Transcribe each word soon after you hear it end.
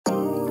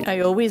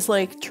I always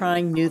like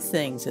trying new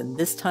things, and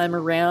this time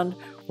around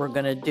we're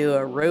going to do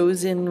a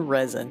Resin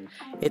resin.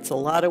 It's a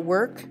lot of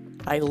work.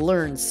 I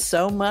learned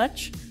so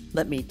much.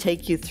 Let me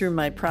take you through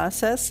my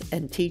process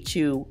and teach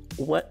you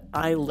what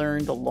I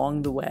learned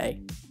along the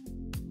way.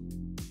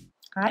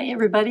 Hi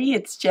everybody,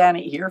 it's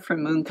Janet here from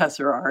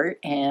Moonkusser Art,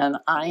 and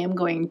I am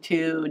going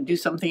to do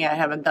something I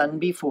haven't done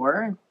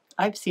before.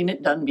 I've seen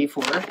it done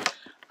before.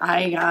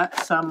 I got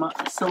some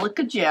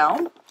silica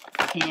gel,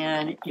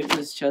 and it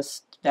was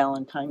just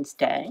Valentine's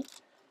Day.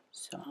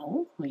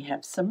 So we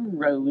have some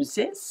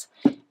roses,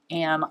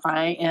 and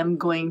I am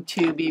going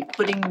to be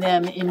putting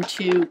them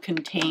into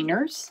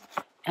containers.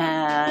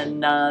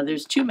 And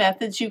there's two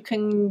methods you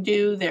can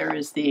do. There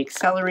is the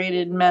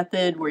accelerated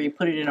method where you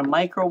put it in a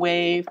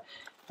microwave,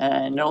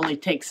 and it only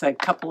takes a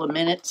couple of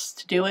minutes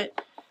to do it.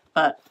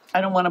 But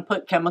I don't want to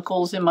put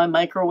chemicals in my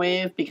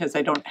microwave because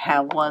I don't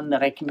have one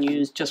that I can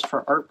use just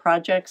for art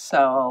projects.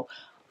 So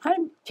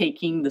I'm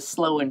taking the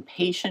slow and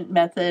patient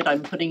method.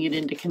 I'm putting it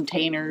into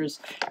containers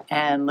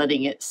and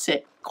letting it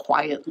sit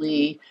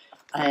quietly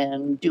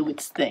and do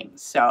its thing.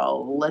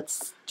 So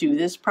let's do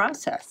this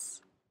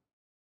process.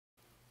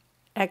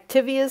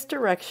 Activia's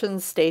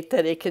directions state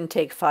that it can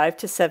take 5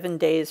 to 7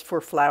 days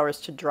for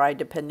flowers to dry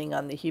depending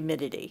on the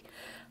humidity.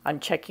 I'm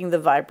checking the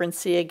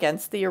vibrancy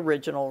against the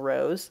original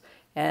rose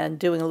and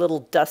doing a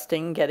little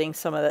dusting, getting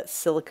some of that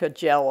silica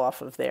gel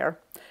off of there.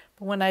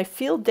 But when I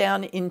feel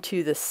down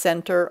into the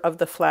center of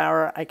the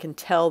flower, I can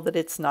tell that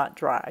it's not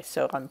dry.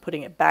 So I'm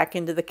putting it back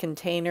into the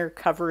container,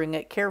 covering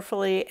it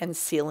carefully and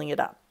sealing it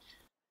up.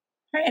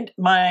 All right,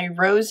 my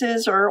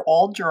roses are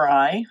all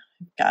dry.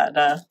 I've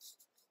got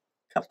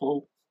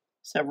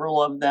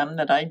several of them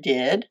that I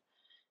did,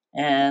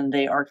 and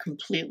they are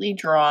completely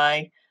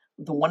dry.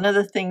 One of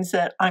the things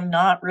that I'm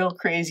not real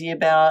crazy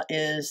about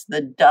is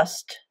the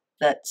dust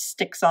that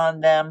sticks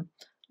on them.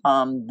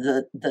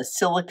 The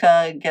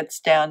silica gets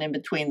down in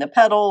between the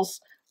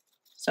petals.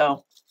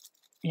 So,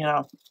 you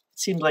know, it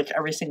seems like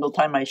every single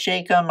time I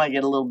shake them, I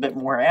get a little bit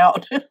more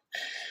out.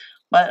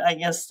 But I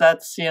guess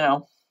that's,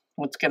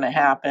 what's going to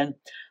happen.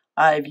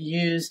 I've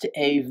used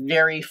a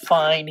very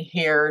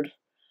fine-haired,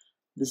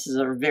 this is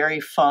a very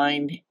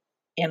fine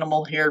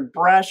animal-haired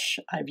brush.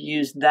 I've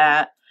used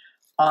that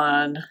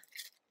on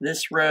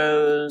this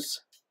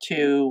rose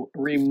to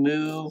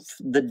remove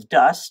the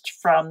dust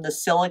from the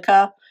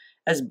silica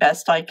as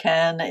best I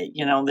can.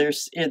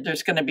 There's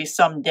going to be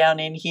some down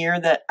in here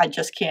that I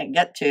just can't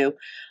get to.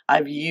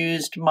 I've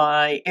used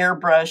my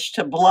airbrush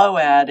to blow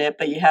at it,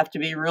 but you have to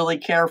be really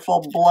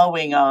careful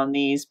blowing on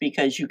these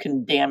because you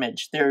can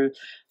damage. They're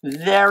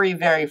very,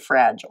 very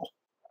fragile.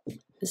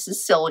 This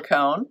is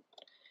silicone,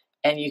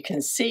 and you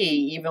can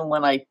see even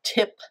when I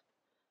tip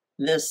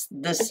this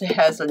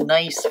has a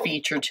nice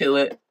feature to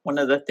it. One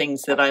of the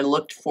things that I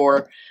looked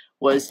for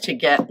was to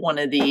get one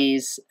of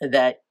these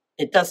that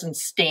it doesn't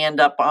stand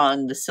up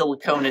on the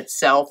silicone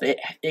itself.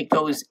 It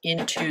goes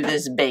into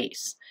this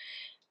base.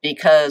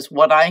 Because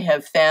what I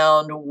have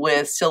found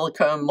with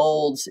silicone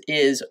molds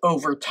is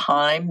over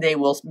time they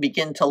will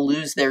begin to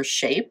lose their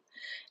shape.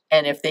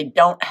 And if they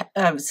don't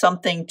have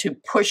something to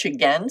push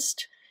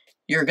against,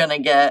 you're going to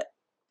get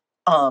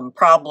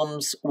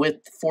problems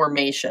with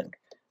formation.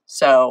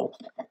 So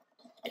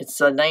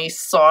it's a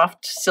nice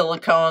soft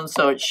silicone,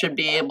 so it should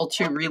be able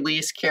to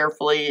release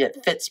carefully.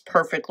 It fits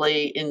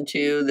perfectly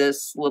into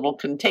this little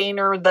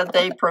container that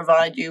they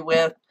provide you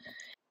with.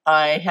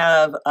 I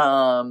have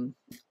a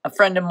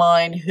friend of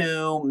mine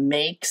who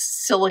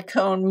makes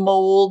silicone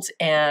molds,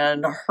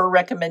 and her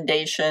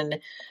recommendation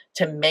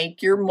to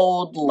make your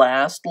mold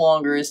last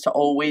longer is to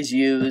always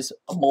use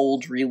a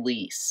mold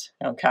release.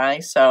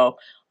 Okay, so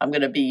I'm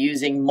going to be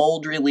using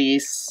mold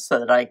release so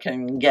that I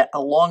can get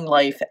a long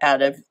life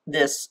out of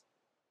this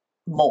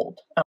mold.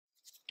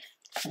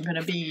 I'm going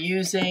to be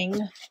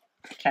using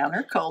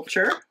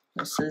Counterculture.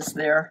 This is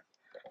their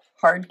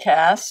hard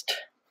cast.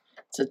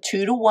 It's a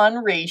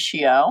 2-to-1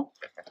 ratio,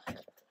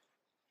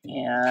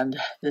 and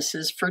this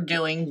is for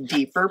doing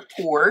deeper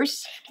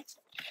pours.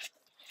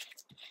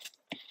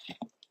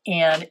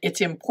 And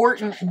it's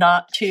important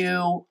not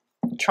to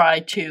try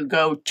to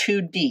go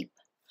too deep.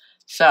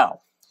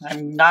 So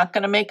I'm not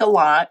going to make a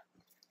lot.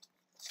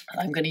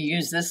 I'm going to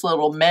use this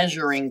little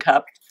measuring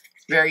cup.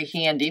 Very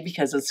handy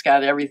because it's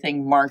got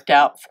everything marked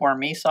out for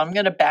me. So I'm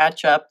going to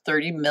batch up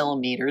 30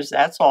 millimeters.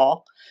 That's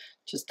all.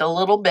 Just a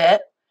little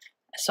bit.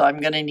 So I'm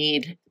going to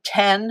need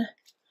 10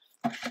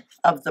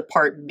 of the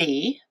part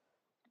B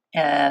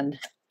and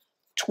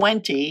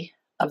 20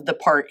 of the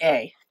part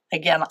A.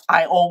 Again,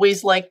 I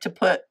always like to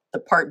put the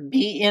part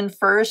B in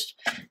first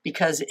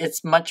because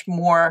it's much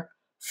more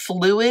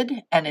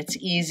fluid and it's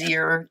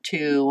easier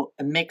to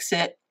mix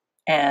it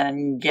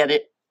and get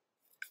it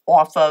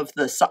off of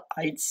the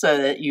sides so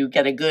that you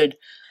get a good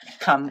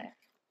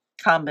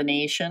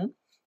combination.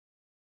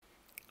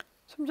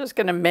 So I'm just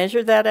going to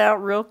measure that out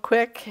real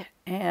quick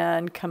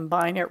and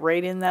combine it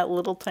right in that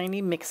little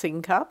tiny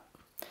mixing cup.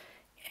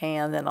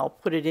 And then I'll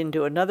put it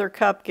into another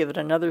cup, give it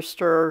another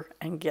stir,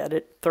 and get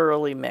it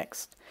thoroughly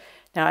mixed.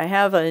 Now I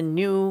have a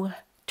new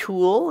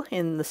tool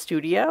in the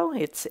studio.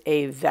 It's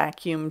a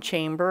vacuum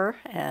chamber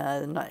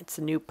and it's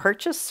a new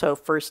purchase, so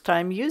first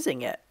time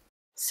using it.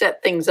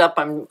 Set things up,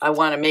 I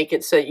want to make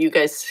it so that you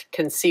guys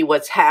can see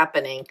what's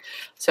happening.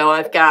 So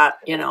I've got,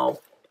 you know,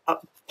 a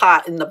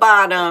pot in the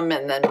bottom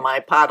and then my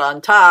pot on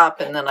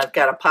top, and then I've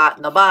got a pot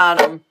in the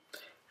bottom,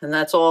 and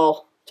that's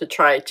all to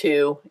try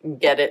to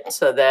get it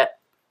so that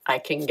I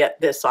can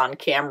get this on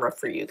camera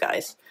for you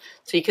guys.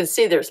 So you can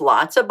see there's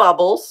lots of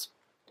bubbles,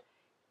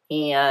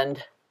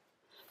 and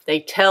they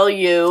tell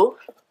you,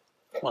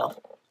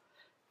 well,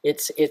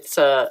 it's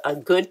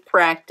a good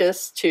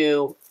practice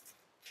to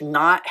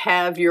not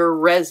have your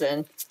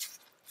resin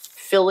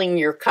filling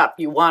your cup.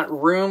 You want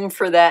room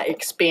for that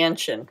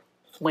expansion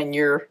when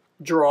you're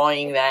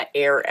drawing that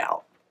air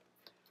out.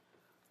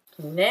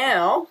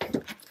 Now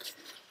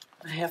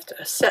I have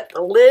to set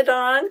the lid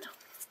on.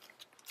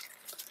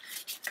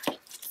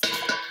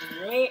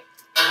 All right.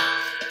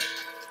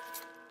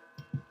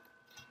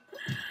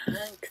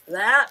 Like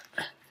that.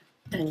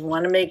 And you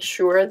want to make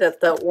sure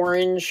that the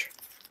orange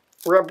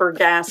rubber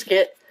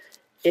gasket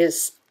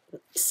is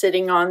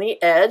sitting on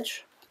the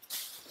edge.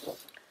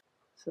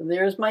 So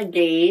there's my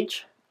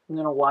gauge. I'm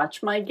going to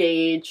watch my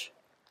gauge.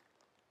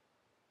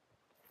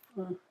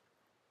 I don't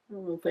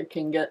know if I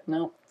can get,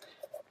 no,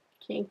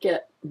 can't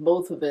get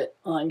both of it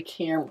on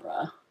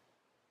camera.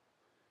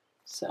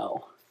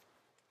 So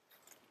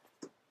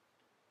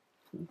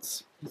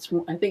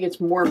I think it's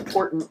more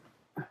important.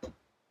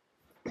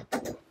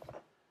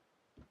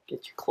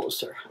 Get you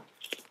closer.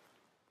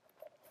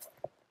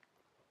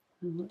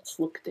 And let's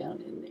look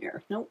down in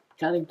there. Nope,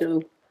 gotta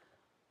do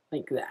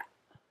like that.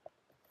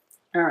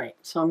 All right,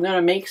 so I'm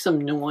gonna make some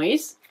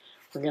noise.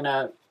 We're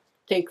gonna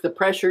take the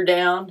pressure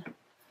down,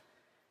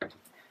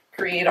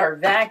 create our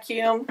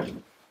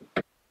vacuum.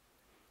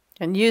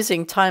 And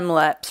using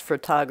time-lapse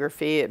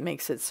photography, it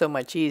makes it so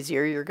much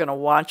easier. You're gonna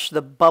watch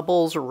the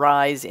bubbles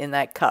rise in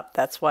that cup.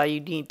 That's why you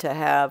need to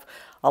have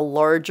a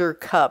larger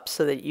cup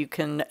so that you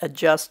can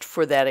adjust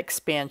for that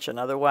expansion.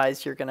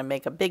 Otherwise, you're gonna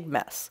make a big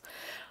mess.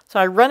 So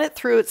I run it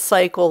through its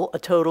cycle a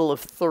total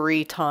of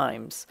 3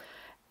 times.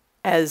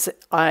 As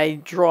I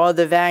draw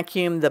the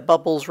vacuum, the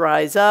bubbles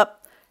rise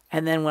up,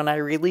 and then when I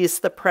release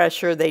the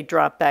pressure, they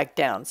drop back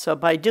down. So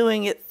by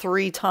doing it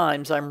 3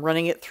 times, I'm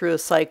running it through a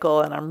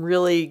cycle, and I'm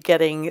really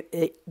getting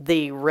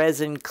the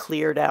resin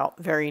cleared out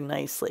very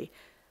nicely.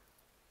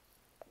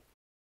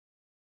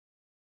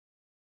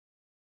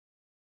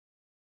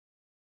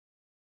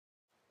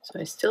 So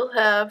I still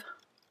have a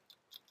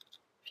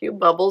few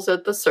bubbles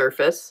at the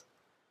surface,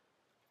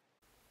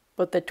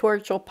 but the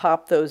torch will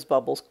pop those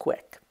bubbles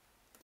quick.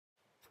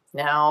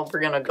 Now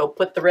we're going to go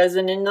put the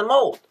resin in the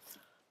mold.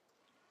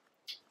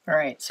 All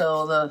right,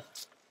 so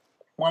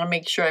want to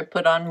make sure I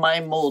put on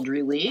my mold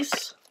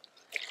release.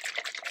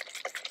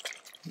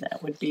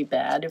 That would be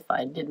bad if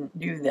I didn't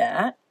do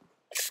that.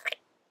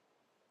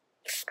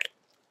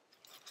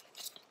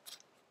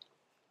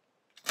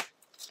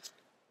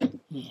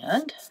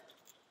 And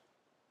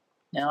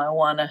now I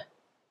want to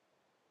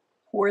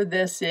pour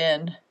this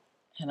in,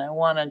 and I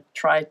want to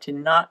try to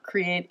not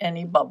create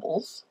any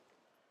bubbles.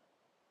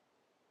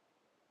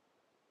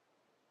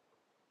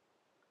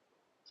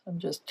 So I'm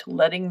just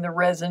letting the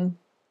resin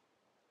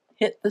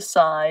hit the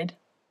side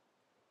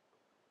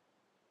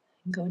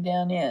and go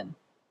down in.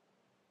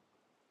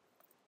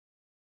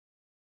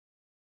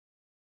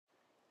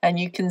 And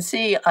you can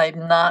see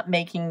I'm not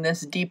making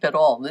this deep at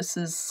all. This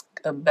is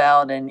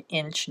about 1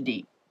 inch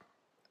deep.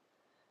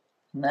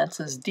 And that's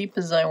as deep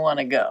as I want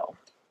to go.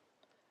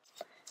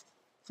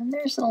 And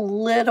there's a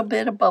little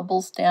bit of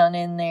bubbles down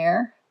in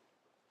there.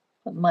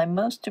 But my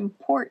most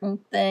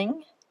important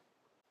thing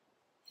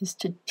is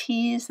to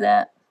tease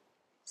that.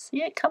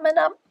 See it coming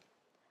up?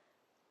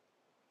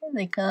 Here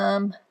they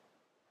come.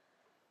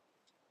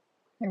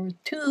 There were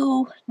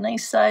 2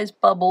 nice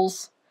sized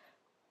bubbles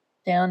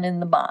down in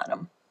the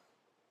bottom.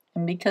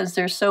 And because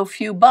there's so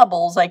few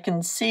bubbles, I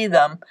can see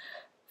them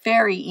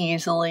very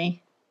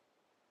easily.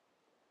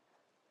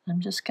 I'm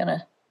just going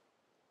to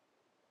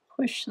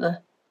push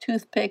the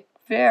toothpick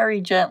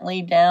very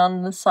gently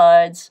down the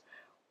sides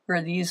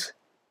where these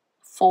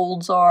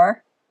folds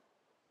are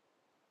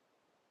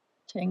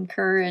to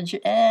encourage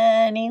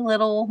any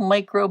little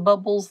micro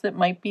bubbles that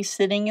might be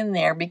sitting in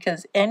there,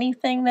 because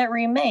anything that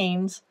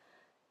remains,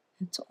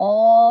 it's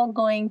all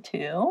going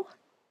to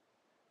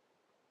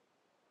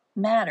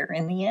matter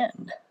in the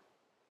end.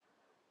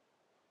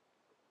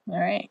 All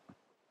right,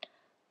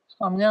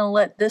 so I'm going to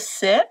let this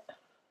sit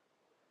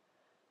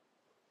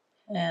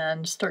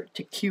and start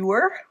to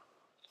cure.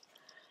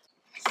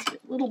 See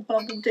a little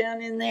bubble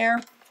down in there.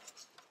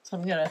 So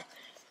I'm going to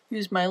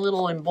use my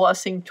little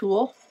embossing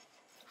tool.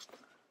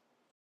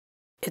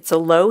 It's a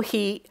low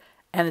heat,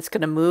 and it's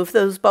going to move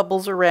those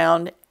bubbles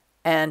around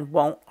and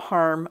won't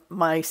harm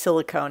my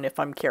silicone if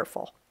I'm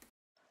careful.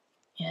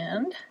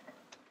 And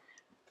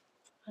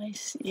I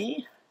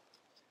see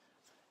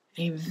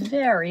a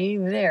very,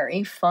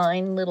 very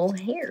fine little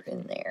hair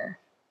in there.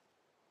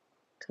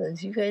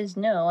 Because you guys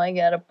know I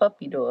got a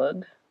puppy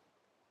dog.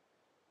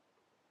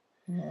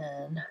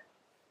 And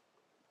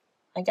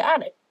I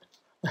got it.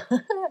 All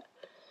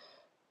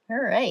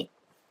right,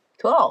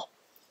 cool.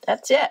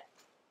 That's it.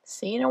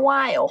 See you in a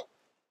while.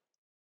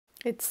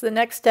 It's the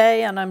next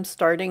day and I'm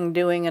starting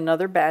doing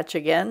another batch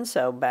again.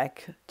 So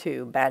back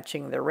to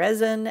batching the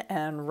resin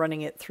and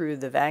running it through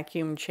the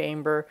vacuum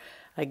chamber.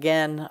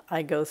 Again,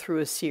 I go through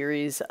a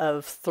series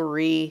of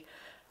 3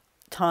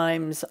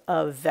 times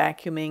of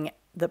vacuuming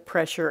the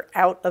pressure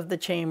out of the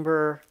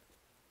chamber,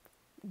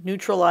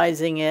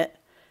 neutralizing it,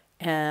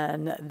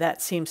 and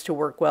that seems to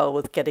work well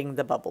with getting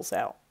the bubbles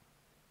out.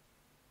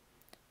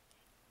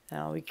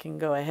 Now we can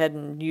go ahead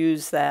and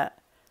use that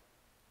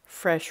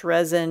fresh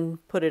resin,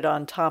 put it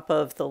on top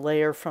of the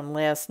layer from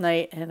last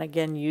night, and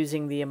again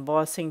using the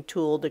embossing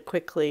tool to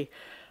quickly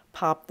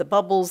pop the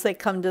bubbles that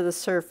come to the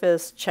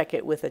surface, check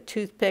it with a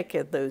toothpick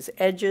at those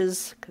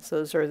edges because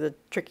those are the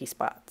tricky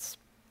spots.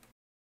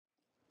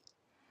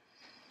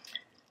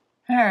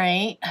 All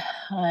right,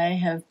 I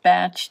have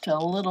batched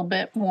a little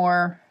bit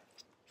more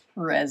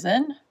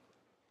resin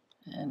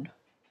and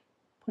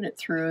put it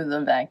through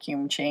the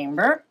vacuum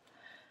chamber.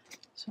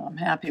 So I'm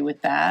happy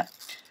with that.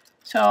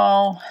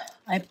 So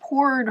I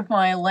poured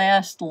my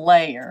last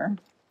layer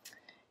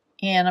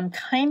and I'm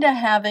kind of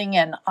having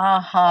an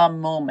aha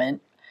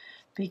moment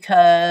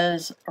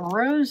because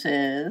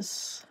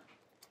roses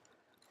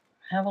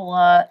have a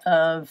lot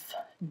of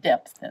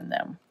depth in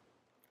them,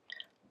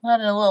 a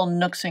lot of little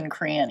nooks and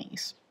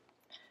crannies.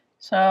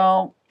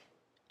 So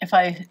if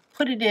I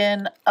put it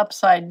in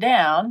upside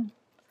down,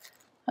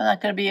 I'm not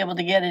going to be able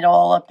to get it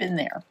all up in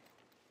there.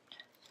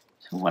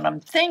 So what I'm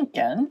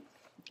thinking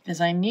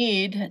is I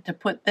need to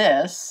put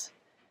this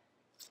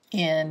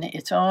in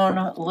its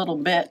own little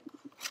bit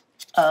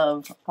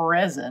of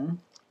resin.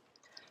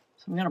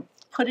 So I'm going to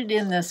put it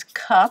in this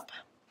cup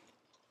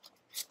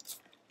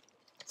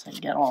so I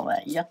get all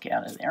that yuck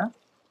out of there.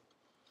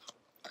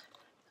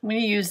 I'm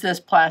going to use this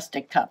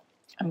plastic cup.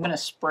 I'm going to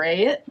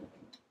spray it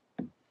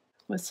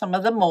with some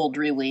of the mold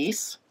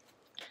release.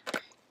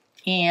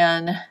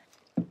 And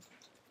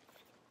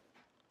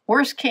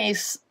worst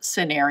case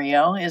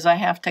scenario is I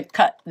have to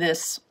cut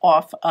this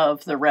off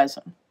of the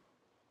resin.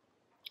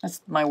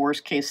 That's my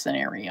worst case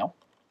scenario,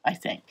 I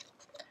think.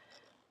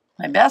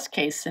 My best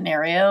case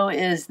scenario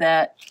is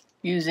that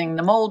using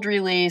the mold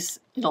release,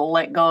 it'll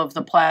let go of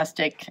the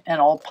plastic and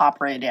it'll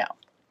pop right out.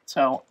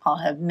 So I'll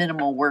have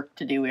minimal work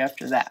to do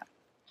after that.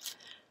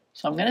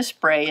 So I'm going to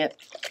spray it.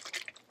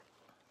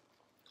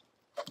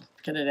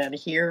 Get it out of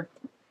here.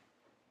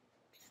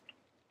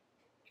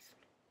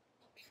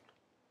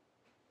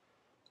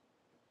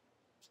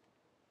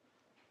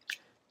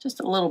 Just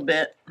a little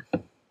bit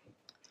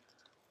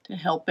to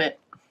help it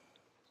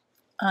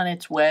on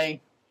its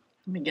way.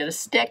 Let me get a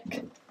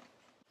stick.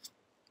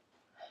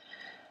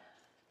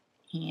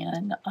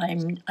 And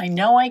I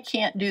know I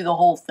can't do the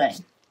whole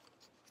thing.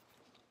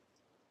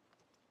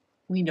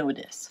 We know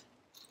this.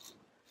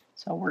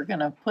 So we're going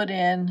to put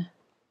in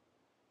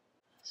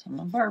some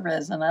of our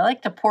resin. I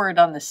like to pour it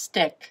on the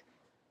stick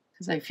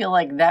because I feel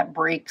like that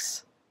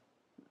breaks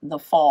the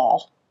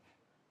fall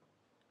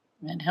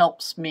and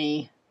helps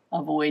me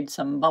avoid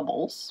some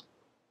bubbles.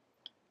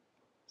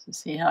 So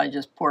see how I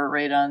just pour it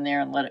right on there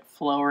and let it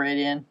flow right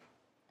in?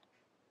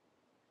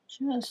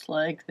 Just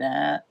like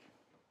that.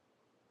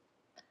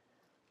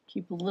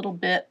 Keep a little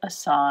bit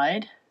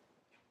aside.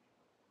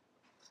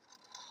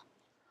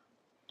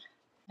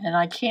 And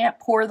I can't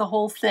pour the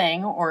whole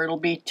thing or it'll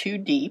be too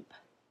deep.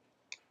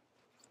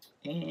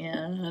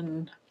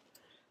 And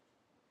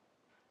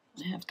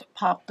I have to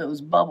pop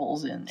those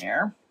bubbles in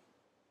there.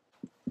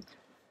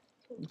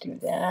 Do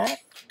that.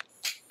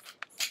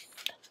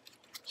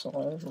 So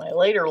there's my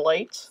later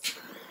lights.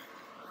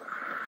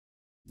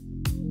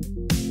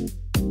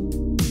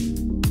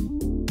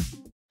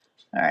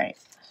 All right,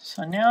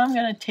 so now I'm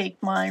going to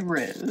take my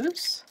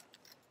rose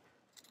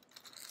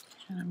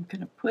and I'm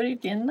going to put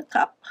it in the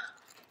cup.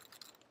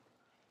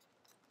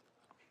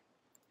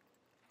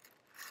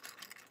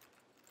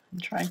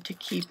 And try to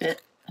keep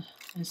it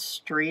as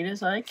straight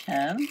as I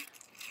can.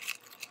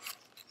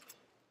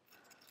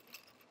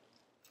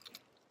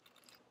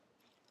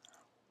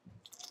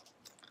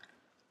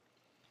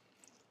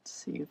 Let's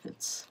see if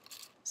it's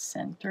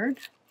centered.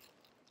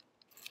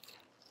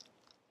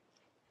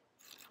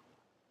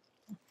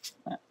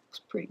 That looks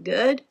pretty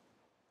good.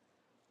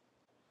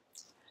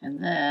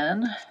 And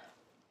then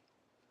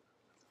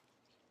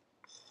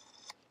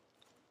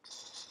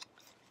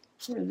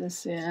pour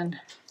this in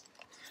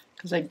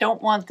because I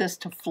don't want this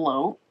to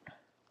float.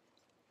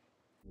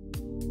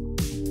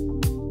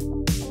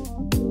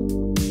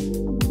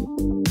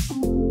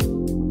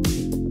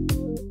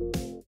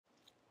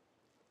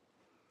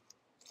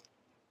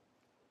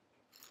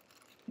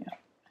 Yeah,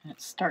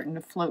 it's starting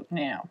to float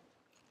now.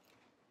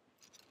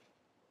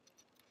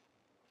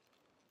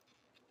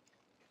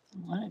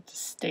 I want it to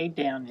stay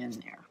down in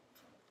there.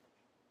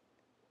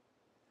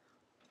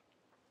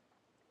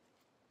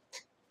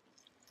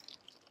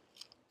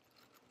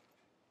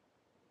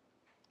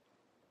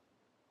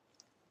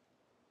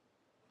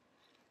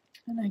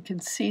 And I can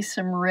see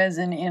some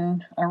resin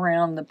in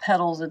around the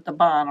petals at the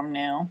bottom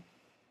now.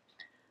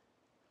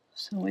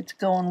 So So it's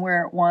going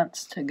where it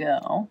wants to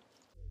go.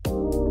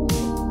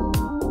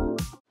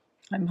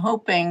 I'm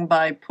hoping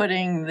by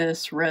putting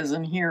this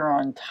resin here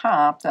on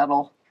top,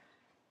 that'll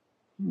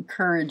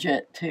encourage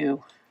it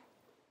to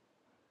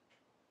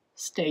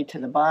stay to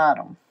the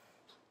bottom.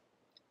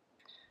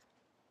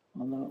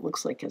 Although it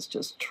looks like it's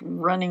just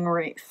running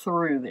right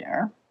through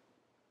there,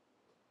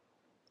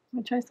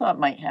 which I thought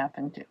might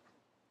happen too.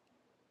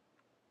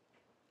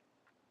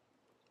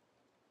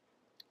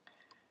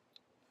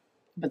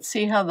 But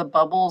see how the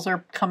bubbles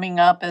are coming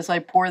up as I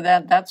pour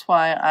that? That's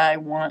why I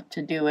want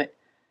to do it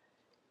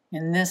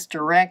in this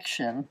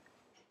direction.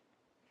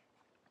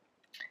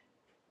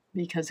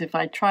 Because if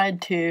I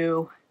tried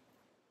to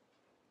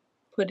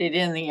put it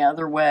in the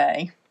other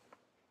way,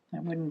 I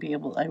wouldn't be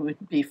able, I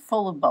would be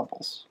full of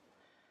bubbles.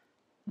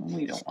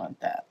 We don't want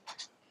that,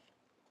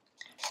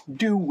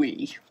 do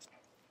we?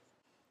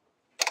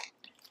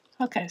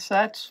 Okay, so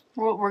that's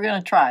what we're going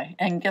to try.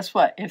 And guess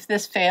what? If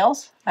this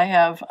fails, I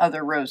have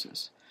other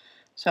roses.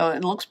 So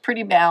it looks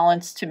pretty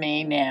balanced to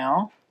me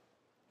now.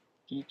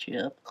 Get you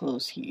up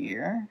close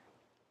here.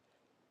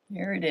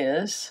 There it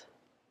is.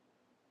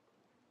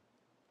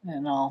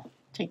 And I'll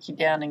take you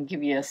down and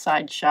give you a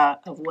side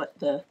shot of what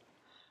the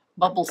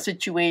bubble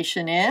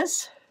situation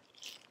is.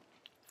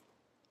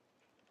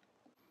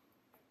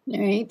 All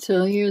right,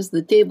 so here's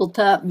the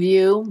tabletop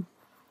view.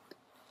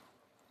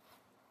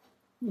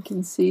 You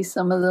can see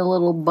some of the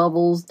little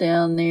bubbles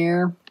down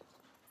there.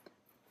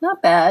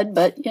 Not bad,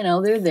 but you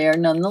know, they're there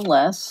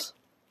nonetheless.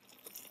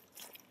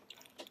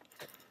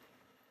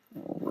 A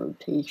little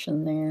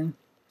rotation there.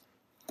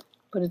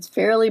 But it's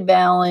fairly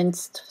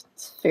balanced.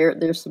 It's fair.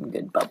 There's some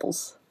good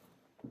bubbles.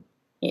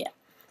 Yeah.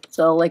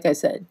 So like I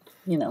said,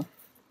 you know,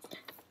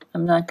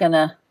 I'm not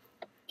gonna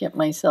get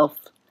myself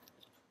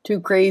too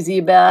crazy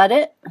about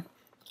it.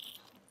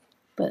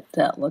 But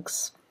that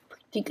looks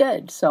pretty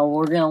good. So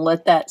we're gonna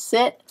let that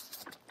sit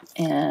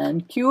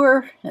and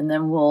cure, and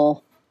then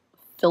we'll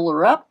fill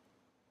her up.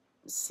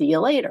 See you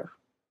later.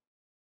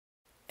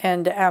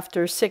 And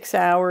after 6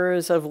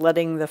 hours of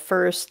letting the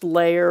first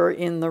layer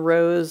in the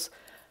rose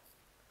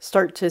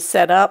start to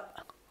set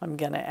up, I'm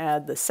going to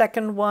add the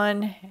second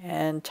one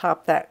and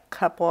top that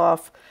cup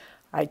off.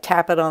 I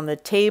tap it on the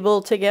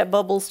table to get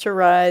bubbles to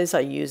rise.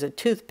 I use a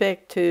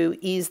toothpick to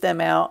ease them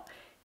out.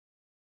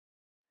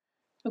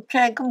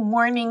 Okay, good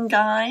morning,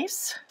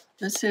 guys.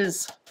 This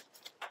is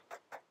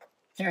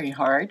very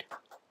hard.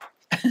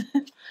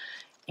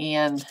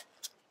 And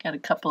got a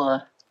couple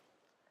of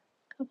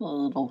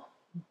little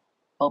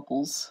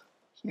bubbles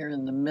here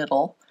in the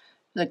middle.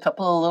 There's a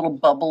couple of little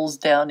bubbles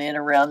down in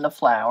around the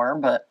flower,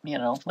 but you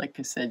know, like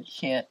I said, you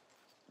can't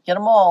get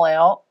them all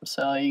out,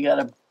 so you got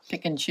to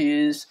pick and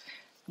choose.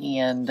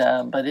 And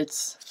but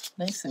it's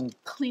nice and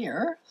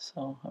clear,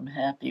 so I'm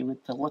happy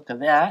with the look of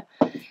that.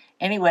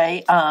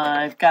 Anyway,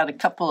 I've got a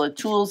couple of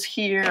tools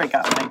here. I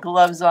got my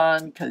gloves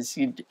on because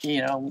you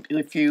know,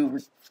 if you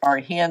are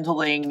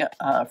handling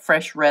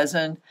fresh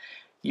resin,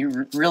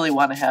 you really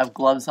want to have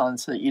gloves on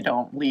so that you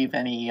don't leave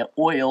any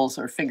oils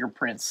or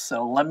fingerprints.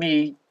 So let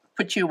me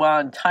put you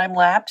on time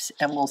lapse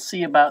and we'll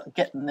see about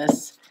getting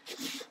this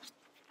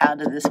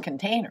out of this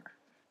container.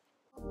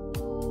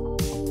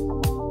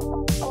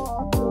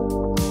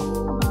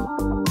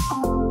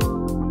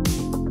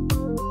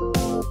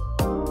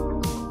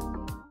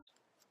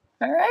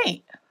 All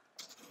right,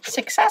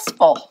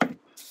 successful.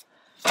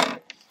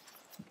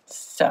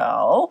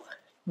 So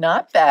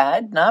not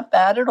bad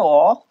at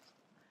all.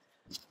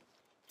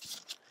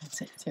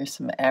 There's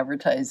some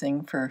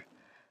advertising for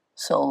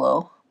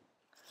Solo.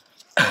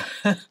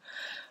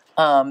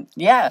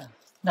 Yeah,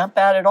 not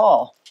bad at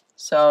all.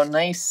 So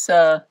nice,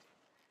 you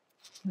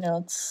know,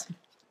 it's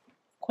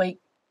quite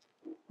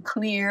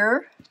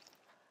clear.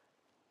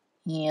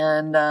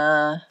 And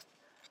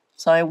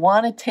so I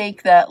want to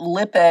take that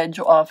lip edge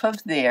off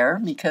of there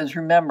because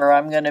remember,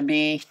 I'm going to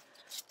be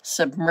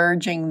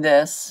submerging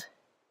this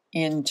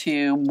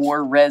into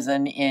more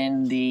resin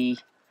in the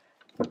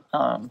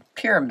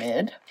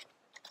pyramid.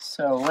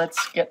 So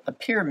let's get the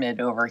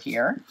pyramid over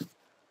here.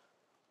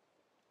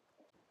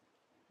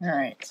 All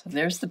right, so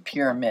there's the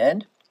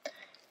pyramid.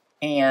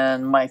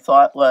 And my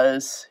thought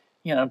was,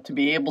 you know, to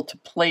be able to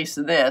place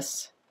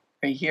this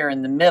right here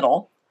in the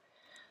middle,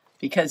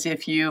 because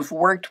if you've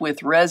worked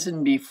with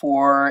resin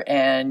before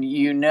and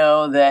you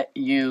know that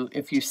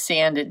if you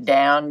sand it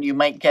down, you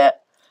might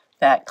get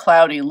that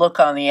cloudy look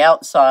on the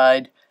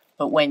outside,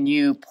 but when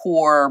you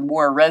pour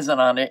more resin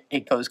on it,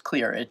 it goes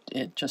clear.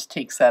 It just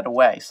takes that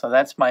away. So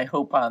that's my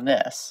hope on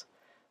this.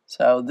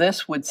 So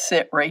this would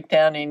sit right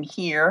down in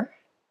here,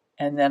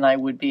 and then I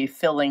would be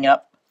filling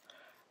up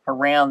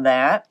around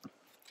that.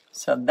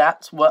 So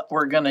that's what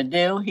we're going to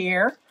do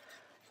here.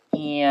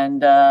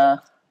 And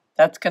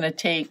that's going to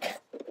take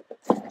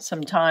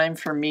some time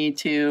for me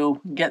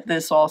to get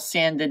this all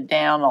sanded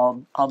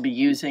down. I'll be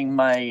using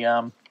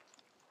my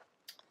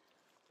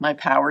my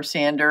power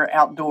sander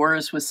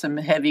outdoors with some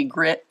heavy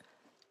grit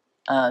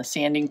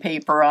sanding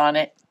paper on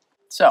it.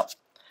 So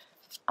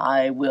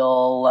I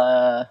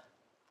will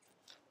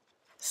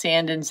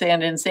sand and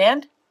sand and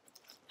sand,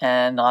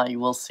 and I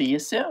will see you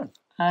soon.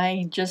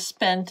 I just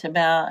spent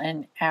about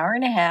an hour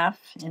and a half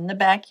in the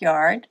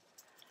backyard,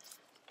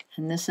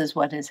 and this is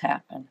what has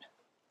happened.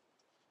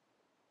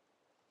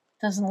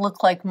 Doesn't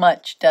look like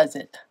much, does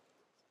it?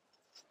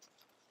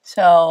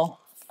 So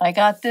I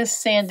got this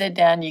sanded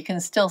down. You can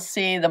still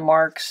see the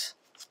marks,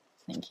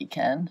 I think you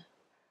can,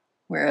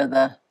 where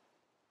the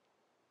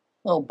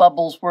little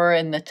bubbles were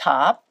in the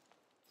top.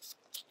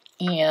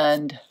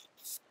 And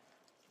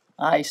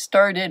I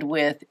started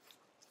with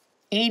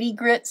 80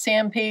 grit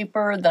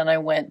sandpaper, then I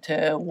went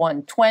to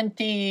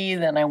 120,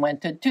 then I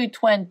went to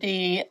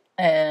 220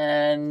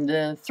 and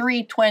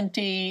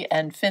 320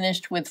 and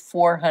finished with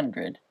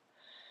 400.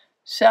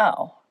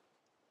 So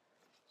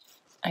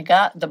I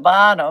got the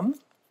bottom.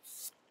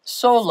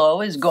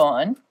 Solo is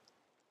gone.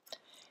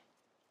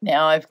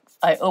 Now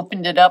I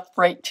opened it up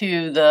right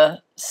to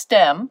the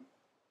stem,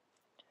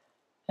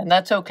 and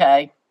that's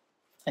okay,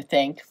 I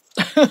think.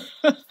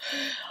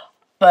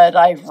 But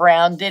I've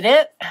rounded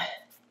it,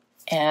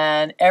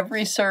 and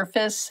every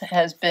surface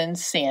has been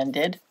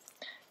sanded,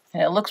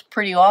 and it looks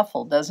pretty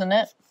awful, doesn't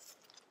it?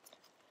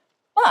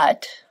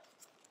 But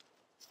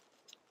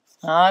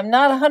I'm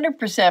not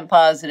 100%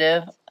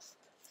 positive,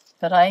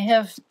 but I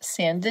have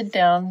sanded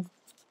down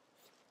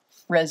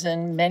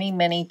resin many,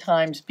 many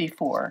times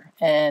before,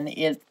 and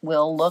it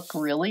will look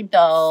really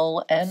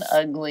dull and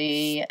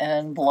ugly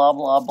and blah,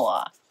 blah,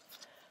 blah.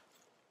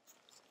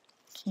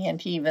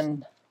 Can't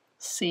even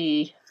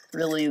see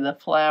really the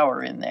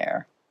flower in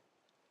there.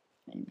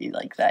 Maybe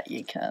like that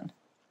you can.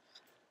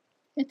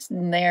 It's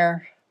in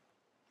there.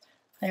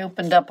 I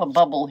opened up a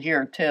bubble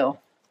here too.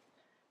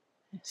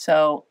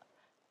 So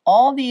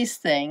all these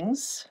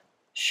things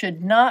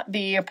should not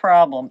be a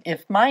problem.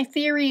 If my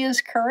theory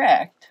is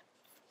correct,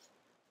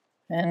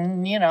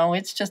 and, you know,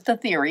 it's just a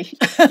theory.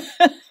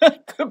 I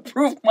could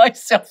prove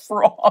myself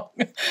wrong.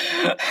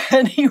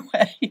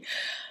 Anyway,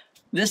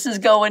 this is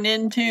going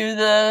into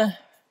the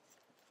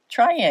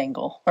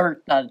triangle,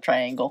 or not a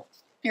triangle,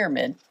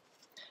 pyramid.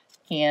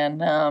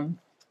 And I'm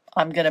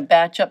going to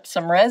batch up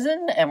some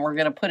resin, and we're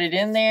going to put it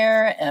in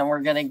there, and we're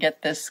going to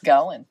get this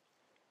going.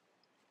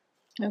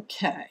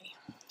 Okay,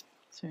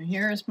 so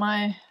here's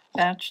my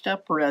batched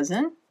up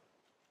resin.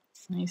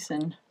 Nice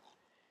and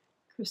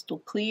crystal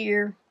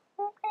clear.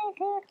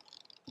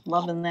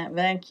 Loving that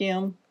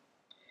vacuum.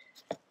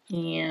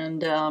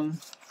 And I'm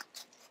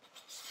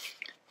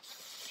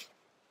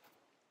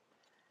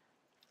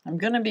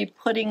going to be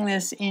putting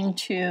this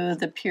into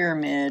the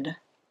pyramid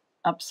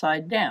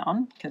upside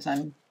down because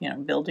I'm,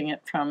 building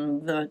it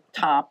from the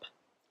top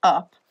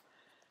up,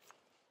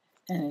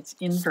 and it's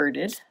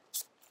inverted.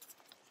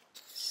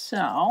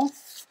 So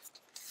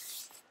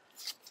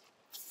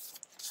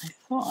I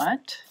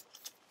thought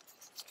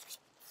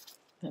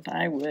that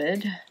I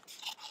would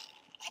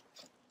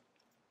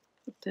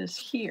put this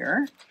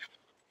here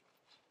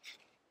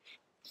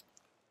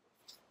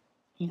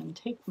and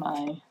take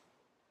my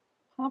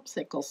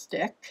popsicle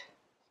stick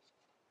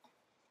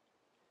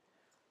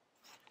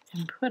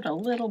and put a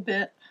little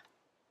bit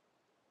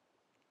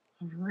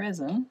of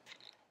resin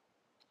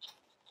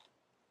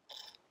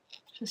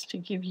just to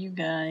give you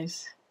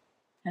guys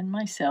and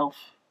myself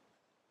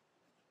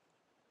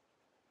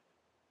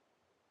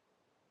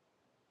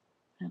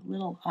that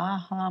little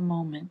aha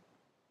moment.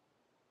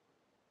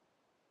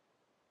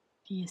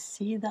 Do you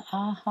see the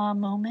aha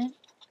moment?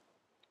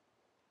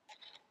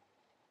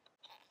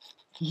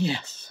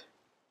 Yes,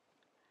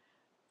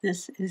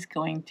 this is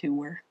going to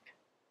work.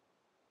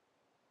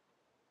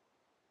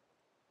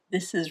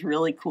 This is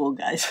really cool,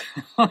 guys.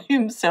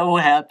 I'm so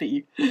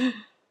happy.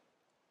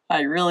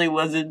 I really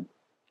wasn't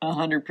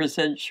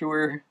 100%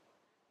 sure.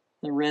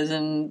 The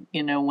resin,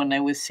 when I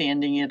was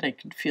sanding it, I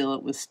could feel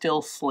it was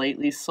still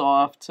slightly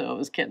soft, so it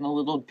was getting a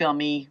little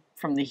gummy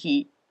from the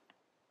heat.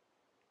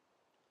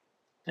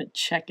 But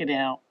check it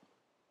out.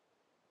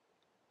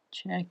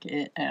 Check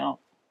it out.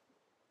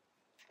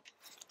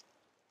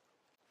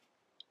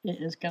 It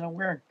is going to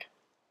work.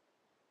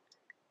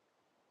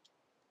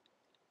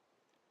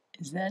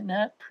 Is that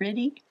not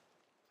pretty?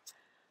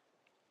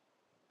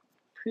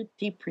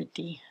 Pretty,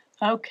 pretty.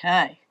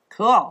 Okay,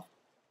 cool.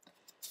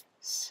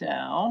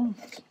 So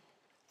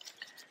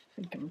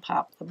we can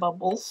pop the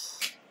bubbles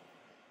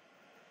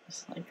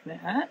just like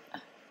that.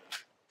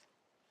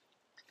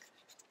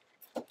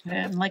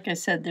 And like I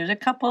said, there's a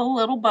couple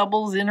little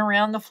bubbles in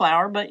around the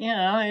flower, but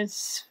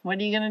it's, what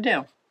are you gonna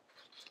do?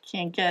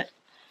 Can't get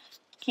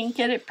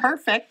it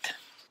perfect.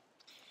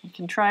 You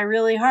can try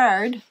really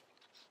hard.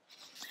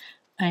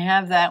 I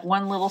have that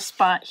one little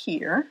spot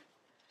here,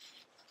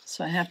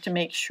 so I have to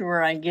make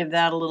sure I give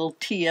that a little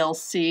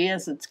TLC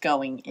as it's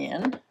going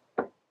in.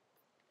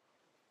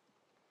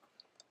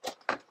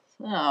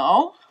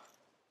 So,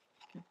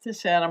 get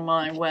this out of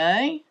my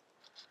way.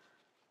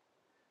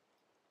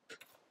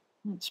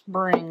 Let's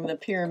bring the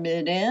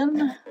pyramid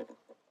in.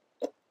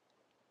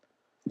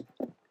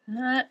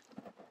 That.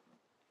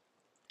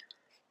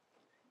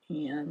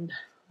 And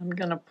I'm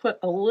going to put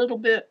a little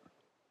bit,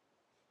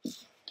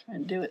 try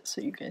and do it so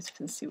you guys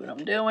can see what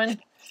I'm doing.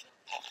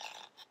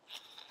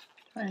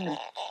 Trying to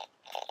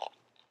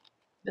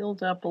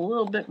build up a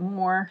little bit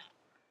more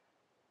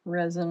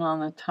resin on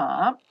the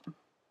top.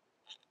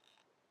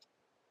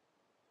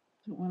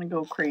 Don't want to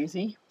go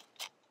crazy.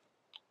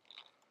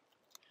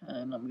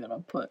 And I'm going to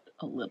put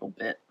a little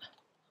bit,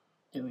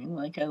 doing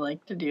like I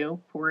like to do,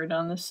 pour it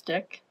on the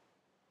stick.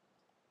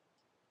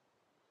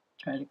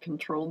 Try to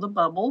control the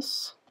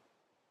bubbles.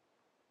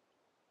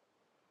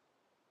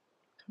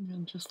 I'm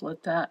going to just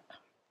let that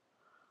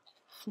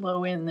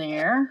flow in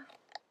there.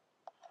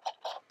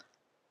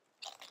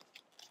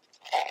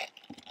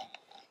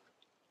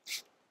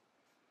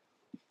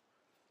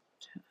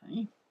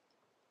 Okay.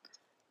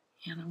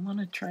 And I want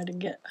to try to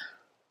get,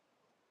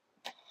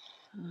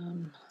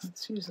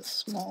 let's use a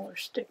smaller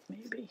stick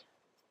maybe.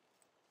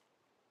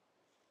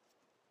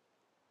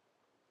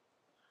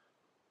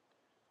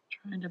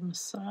 Trying to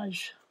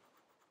massage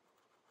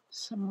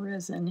some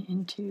resin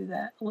into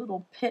that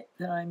little pit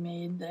that I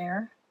made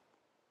there.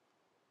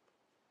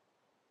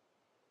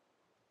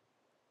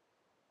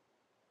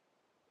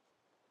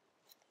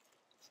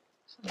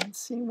 So let's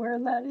see where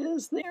that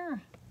is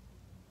there.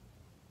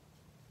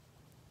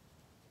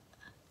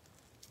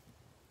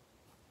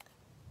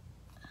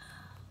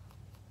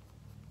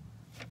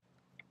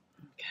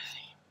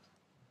 Okay.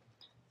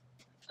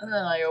 And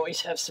then I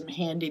always have some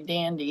handy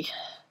dandy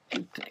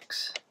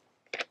toothpicks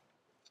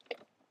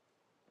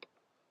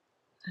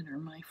that are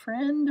my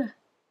friend.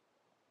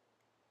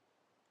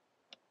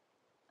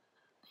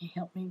 They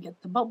help me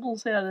get the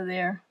bubbles out of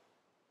there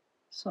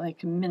so I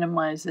can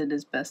minimize it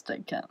as best I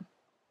can.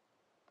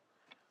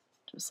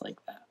 Just like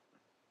that.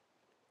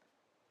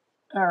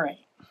 All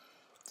right,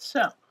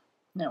 so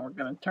now we're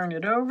going to turn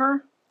it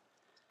over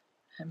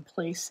and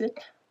place it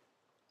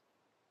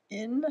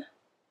in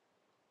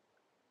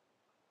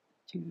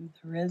to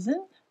the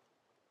resin.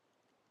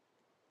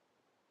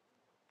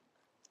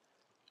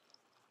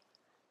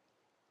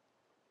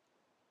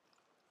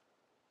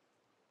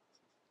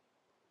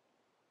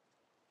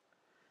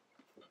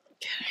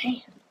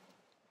 Okay.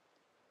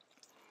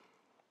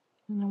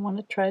 And I want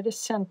to try to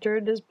center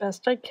it as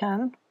best I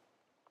can.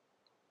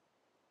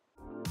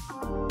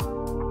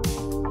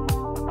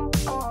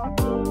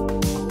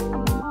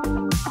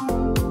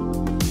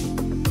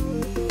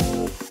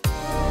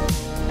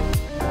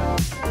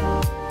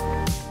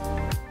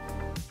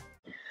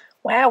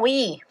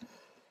 Wowee!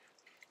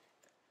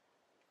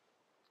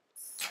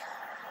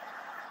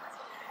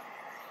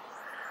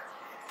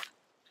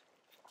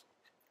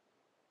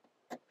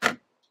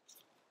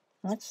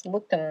 That's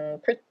looking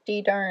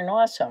pretty darn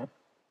awesome.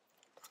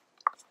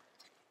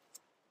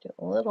 Do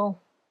a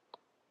little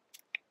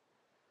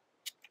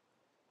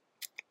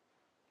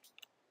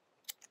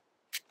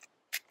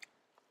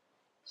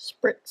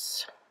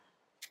spritz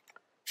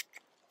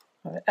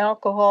of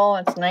alcohol.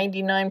 It's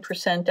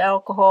 99%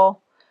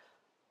 alcohol.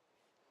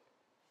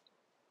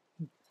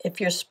 If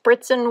you're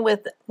spritzing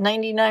with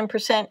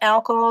 99%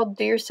 alcohol,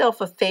 do yourself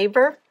a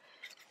favor.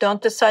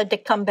 Don't decide to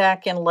come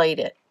back and light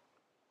it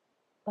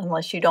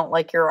unless you don't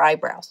like your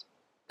eyebrows.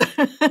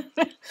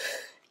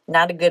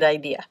 Not a good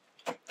idea.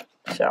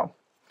 So, all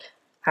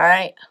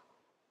right,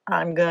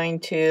 I'm going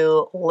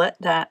to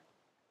let that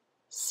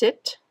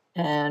sit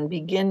and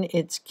begin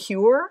its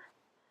cure.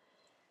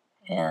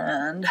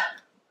 And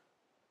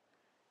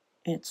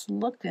it's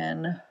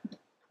looking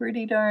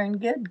pretty darn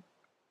good.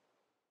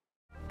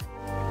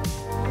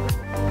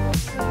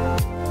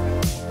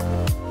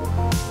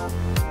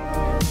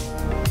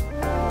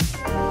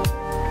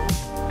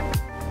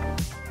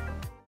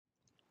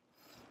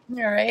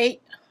 All right,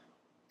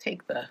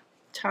 take the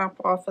top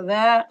off of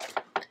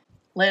that.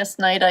 Last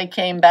night I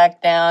came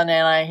back down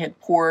and I had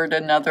poured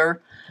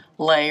another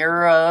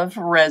layer of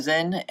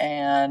resin,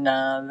 and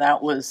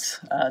that was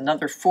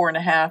another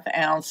 4.5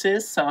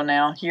 ounces. So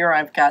now here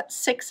I've got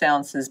 6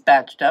 ounces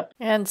batched up.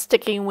 And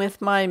sticking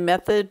with my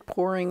method,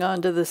 pouring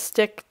onto the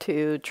stick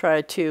to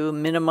try to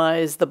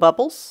minimize the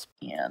bubbles.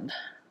 And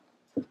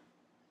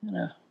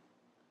a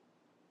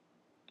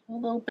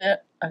little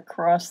bit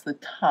across the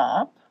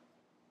top.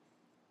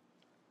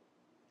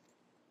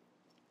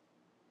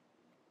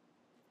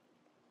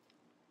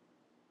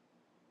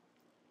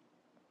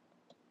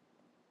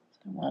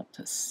 I want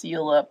to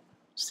seal up.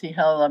 See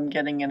how I'm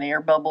getting an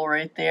air bubble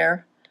right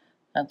there?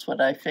 That's what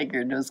I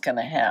figured was going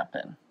to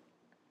happen.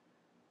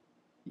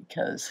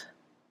 Because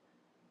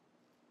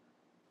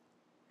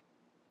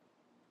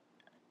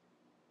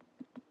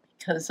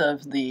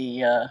of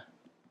the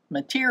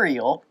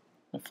material,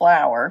 the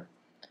flour,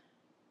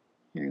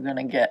 you're going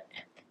to get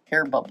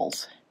air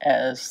bubbles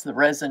as the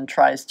resin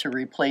tries to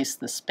replace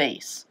the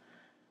space.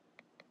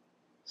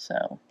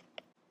 So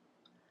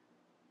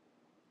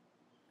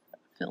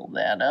fill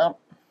that up.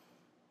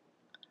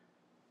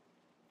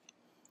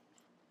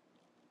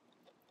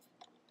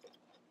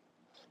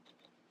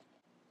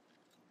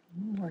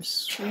 More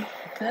sweet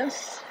with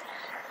this.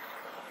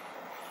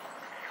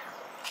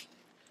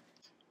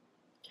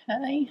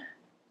 Okay.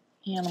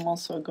 And I'm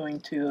also going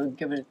to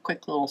give it a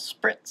quick little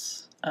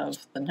spritz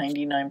of the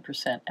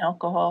 99%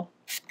 alcohol,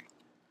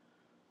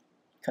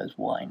 because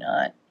why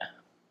not?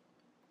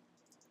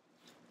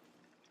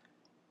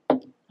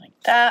 Like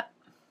that.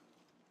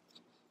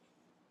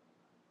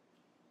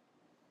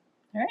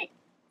 All right,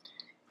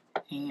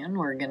 And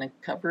we're going to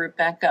cover it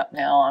back up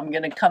now. I'm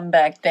going to come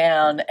back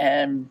down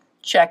and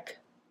check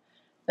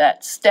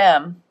that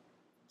stem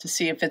to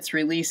see if it's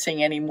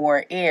releasing any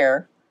more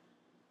air,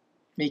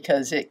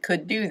 because it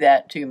could do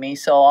that to me.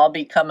 So I'll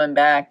be coming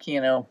back,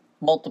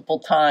 multiple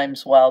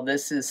times while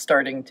this is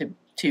starting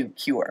to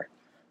cure.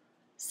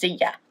 See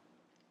ya.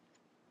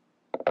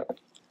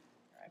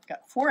 I've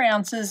got 4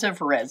 ounces of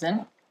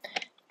resin,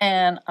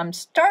 and I'm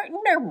starting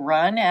to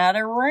run out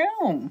of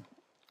room.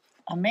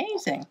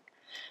 Amazing.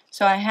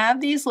 So I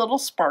have these little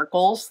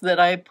sparkles that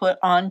I put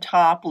on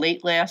top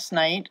late last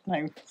night.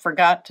 I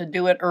forgot to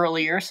do it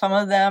earlier. Some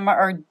of them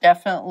are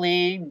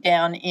definitely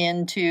down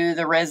into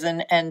the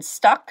resin and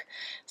stuck.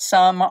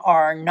 Some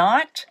are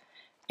not.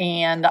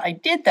 And I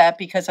did that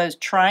because I was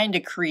trying to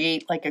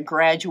create like a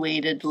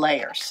graduated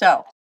layer.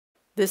 So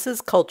this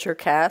is Culture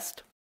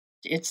Cast.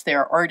 It's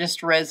their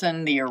artist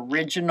resin, the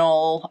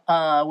original,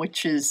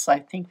 which is, I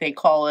think they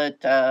call it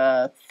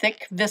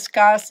thick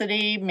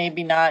viscosity.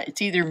 Maybe not.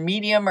 It's either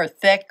medium or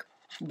thick,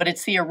 but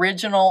it's the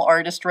original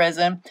artist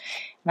resin.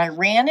 And I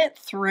ran it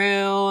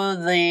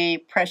through the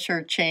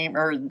pressure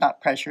chamber,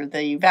 not pressure,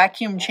 the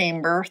vacuum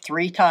chamber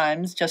 3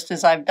 times, just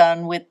as I've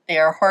done with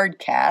their hard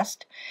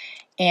cast.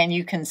 And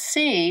you can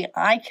see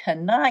I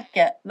cannot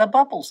get the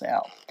bubbles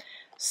out.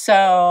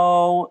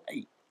 So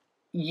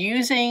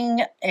using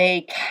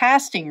a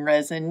casting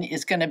resin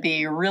is going to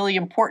be really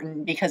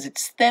important because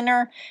it's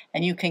thinner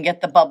and you can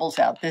get the bubbles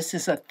out. This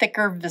is a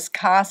thicker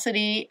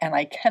viscosity and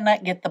I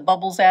cannot get the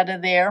bubbles out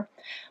of there.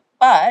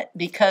 But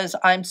because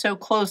I'm so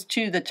close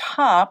to the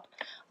top,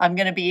 I'm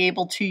going to be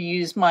able to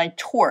use my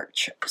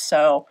torch.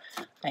 So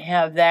I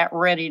have that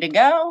ready to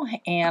go,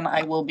 and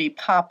I will be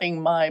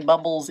popping my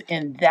bubbles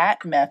in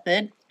that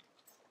method.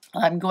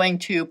 I'm going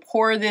to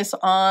pour this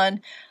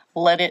on,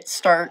 let it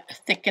start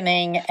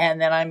thickening,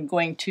 and then I'm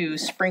going to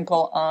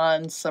sprinkle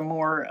on some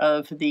more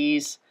of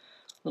these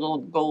little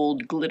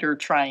gold glitter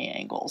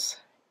triangles.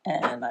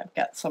 And I've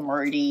got some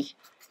already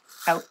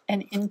out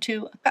and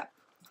into a cup,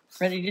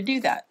 ready to do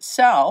that.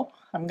 So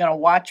I'm going to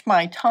watch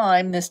my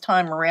time this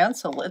time around,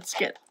 so let's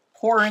get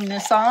pouring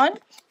this on.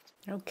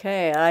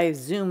 Okay, I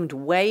zoomed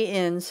way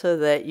in so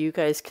that you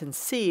guys can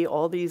see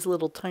all these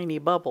little tiny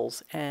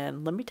bubbles.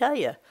 And let me tell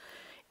you,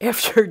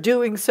 after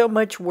doing so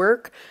much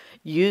work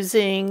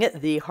using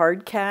the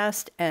hard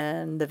cast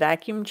and the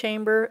vacuum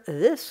chamber,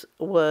 this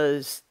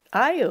was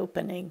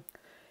eye-opening.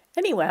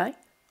 Anyway,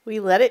 we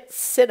let it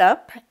sit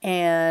up,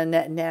 and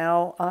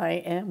now I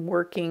am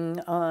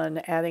working on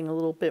adding a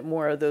little bit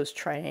more of those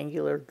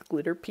triangular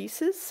glitter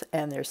pieces,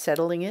 and they're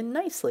settling in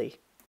nicely.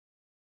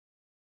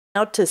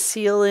 Now to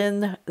seal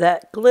in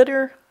that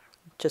glitter,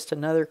 just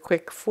another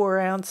quick 4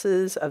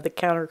 ounces of the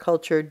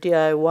Counterculture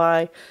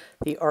DIY,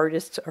 the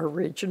artist's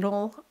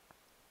original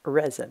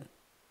resin.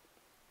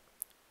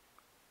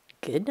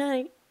 Good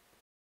night.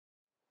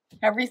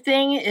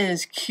 Everything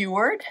is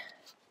cured.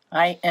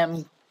 I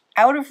am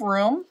out of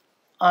room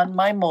on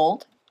my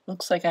mold.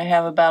 Looks like I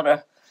have about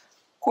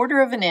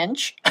 1/4 of an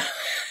inch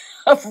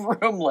of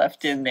room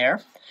left in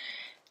there.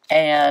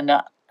 And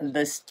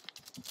this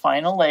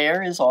final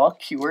layer is all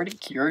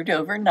cured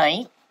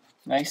overnight,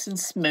 nice and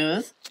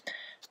smooth.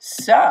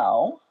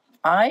 So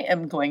I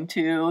am going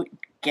to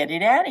get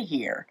it out of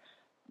here.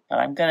 But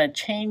I'm going to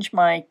change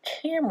my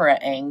camera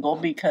angle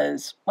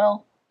because,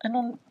 well,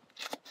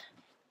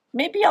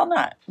 maybe I'll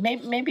not.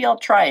 Maybe I'll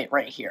try it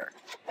right here.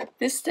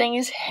 This thing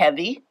is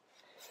heavy.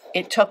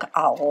 It took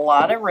a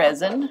lot of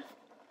resin,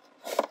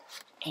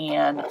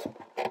 and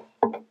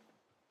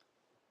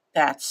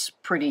that's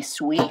pretty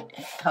sweet.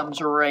 It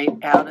comes right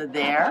out of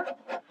there.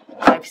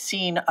 I've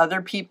seen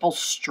other people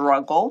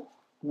struggle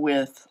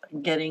with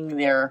getting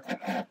their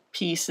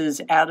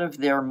pieces out of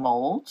their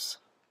molds,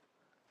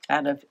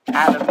 out of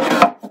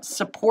their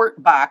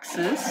support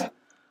boxes.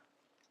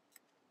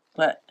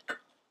 But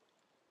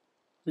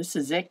this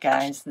is it,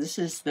 guys. This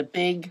is the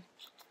big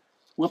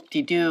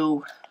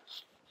whoop-de-doo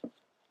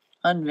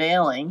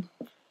unveiling.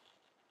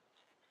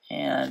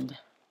 And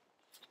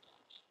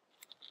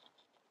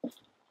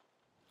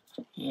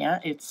yeah,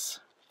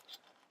 it's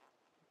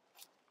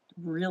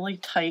really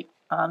tight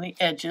on the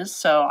edges,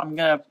 so I'm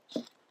going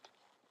to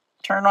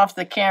turn off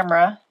the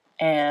camera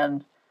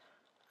and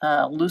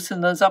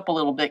loosen those up a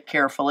little bit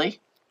carefully.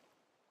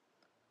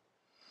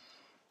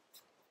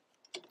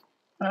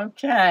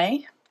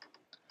 Okay,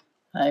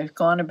 I've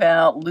gone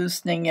about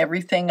loosening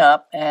everything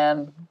up,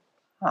 and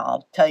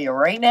I'll tell you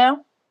right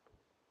now,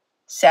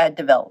 sad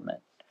development.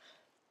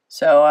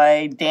 So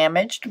I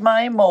damaged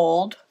my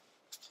mold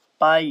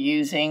by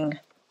using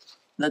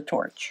the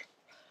torch.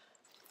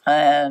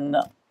 And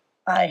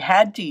I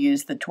had to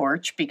use the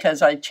torch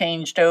because I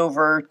changed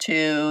over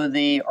to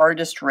the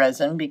artist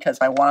resin because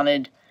I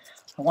wanted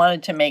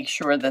to make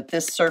sure that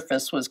this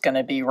surface was going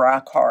to be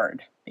rock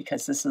hard,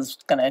 because this is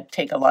going to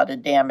take a lot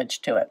of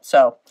damage to it.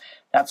 So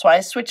that's why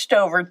I switched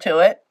over to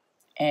it,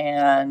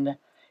 and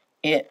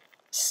it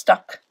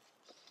stuck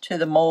to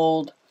the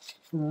mold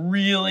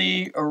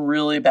really,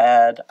 really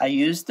bad. I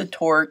used the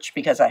torch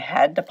because I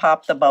had to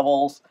pop the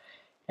bubbles,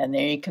 and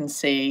there you can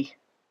see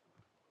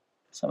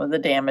some of the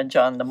damage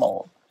on the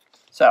mold.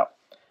 So,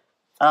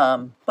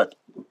 but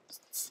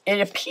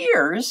it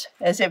appears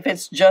as if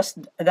it's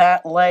just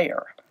that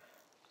layer.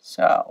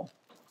 So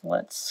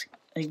let's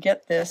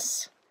get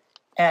this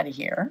out of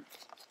here.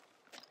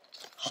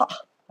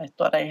 Ha, I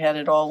thought I had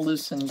it all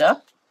loosened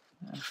up.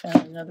 I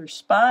found another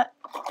spot.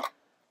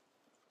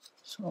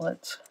 So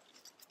let's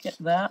get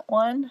that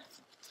one.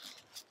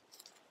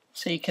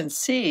 So you can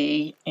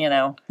see, you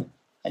know,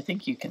 I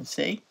think you can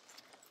see.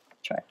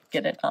 Try to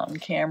get it on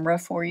camera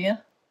for you.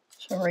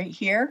 So right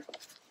here.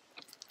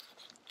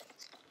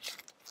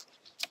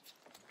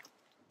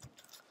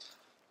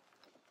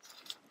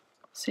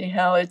 See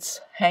how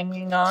it's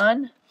hanging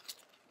on?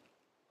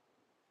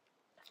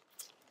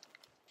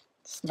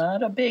 It's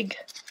not a big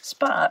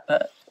spot,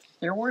 but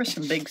there were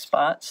some big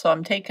spots. So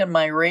I'm taking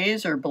my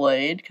razor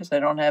blade, because I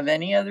don't have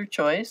any other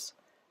choice,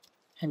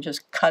 and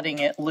just cutting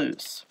it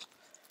loose.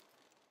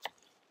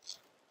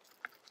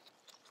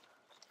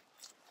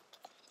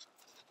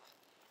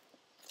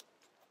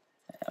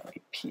 And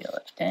we peel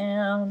it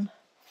down.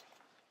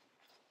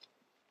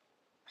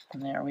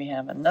 And there we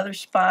have another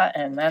spot,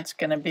 and that's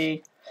going to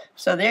be,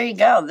 so there you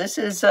go. This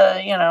is,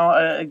 you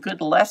know, a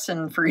good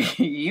lesson for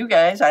you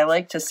guys. I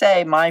like to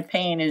say my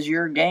pain is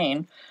your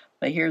gain,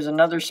 but here's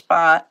another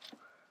spot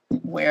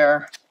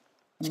where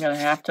I'm going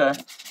to have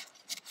to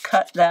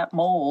cut that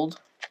mold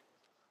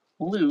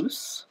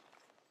loose.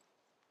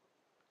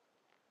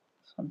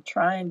 So I'm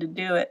trying to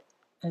do it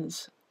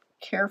as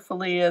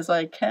carefully as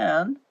I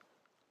can.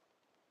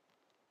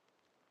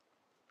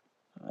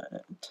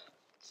 But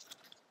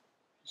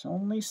there's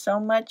only so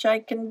much I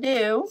can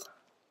do.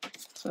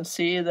 So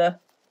see, the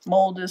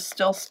mold is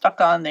still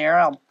stuck on there.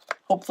 I'll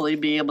hopefully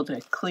be able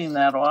to clean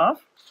that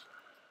off.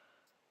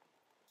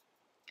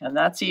 And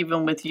that's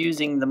even with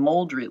using the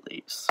mold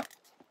release.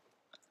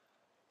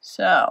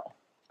 So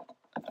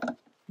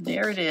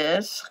there it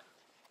is,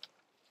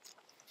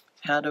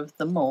 out of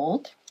the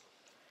mold,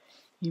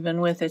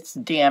 even with its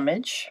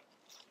damage.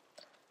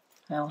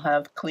 I'll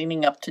have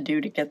cleaning up to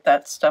do to get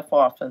that stuff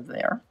off of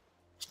there.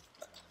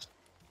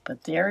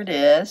 But there it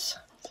is,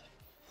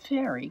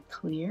 very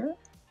clear.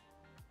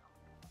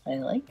 I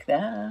like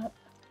that.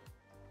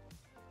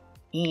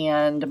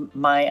 And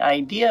my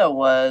idea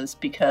was,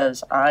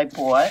 because I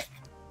bought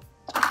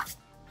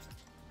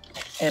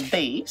a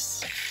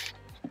base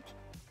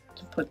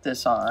to put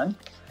this on,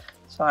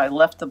 so I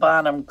left the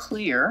bottom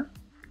clear.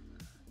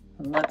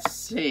 And let's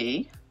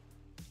see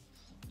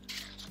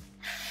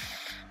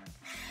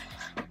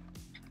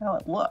how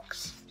it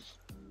looks.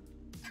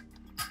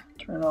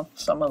 Turn off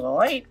some of the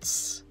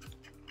lights.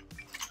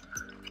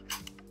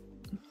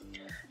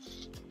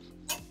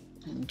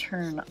 And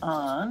turn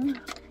on,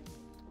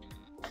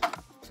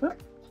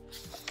 whoop,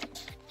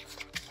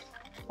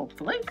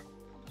 hopefully,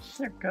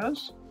 there it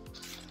goes.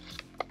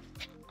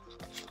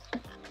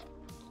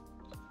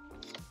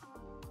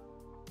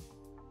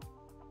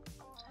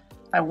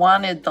 I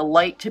wanted the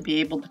light to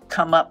be able to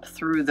come up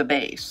through the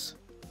base,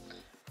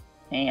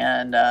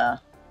 and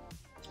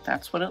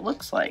that's what it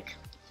looks like.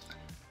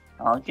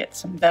 I'll get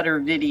some better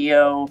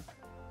video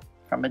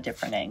from a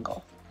different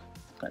angle,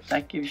 but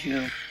that gives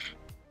you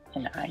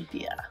an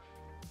idea.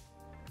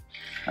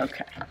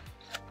 Okay,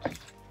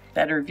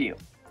 better view.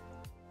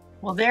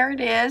 Well, there it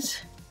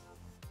is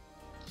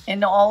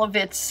in all of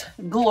its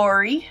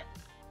glory.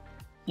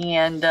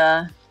 And,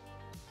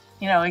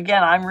 you know,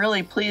 again, I'm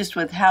really pleased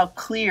with how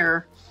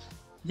clear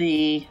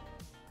the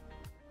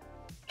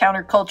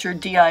Counterculture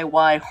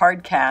DIY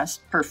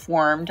Hardcast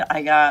performed.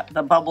 I got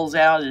the bubbles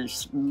out.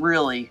 It's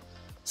really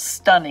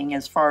stunning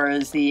as far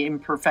as the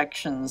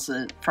imperfections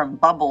from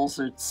bubbles.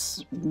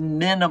 It's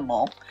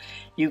minimal.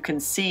 You can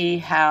see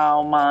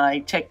how my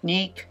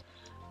technique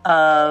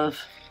of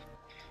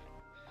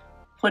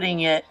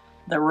putting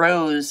the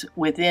rose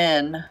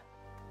within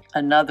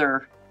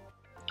another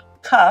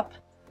cup,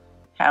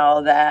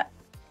 how that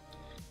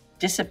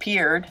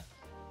disappeared,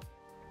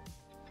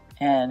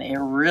 and it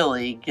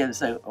really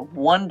gives a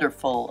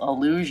wonderful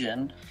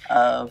illusion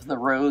of the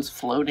rose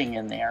floating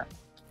in there.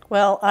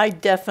 Well, I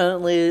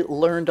definitely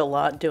learned a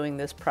lot doing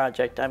this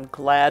project. I'm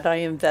glad I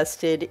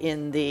invested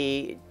in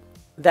the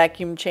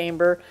vacuum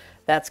chamber.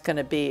 That's going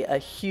to be a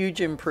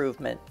huge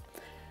improvement.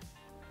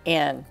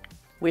 And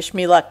wish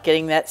me luck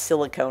getting that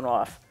silicone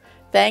off.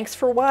 Thanks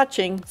for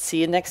watching.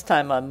 See you next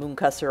time on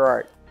Moonkusser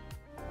Art.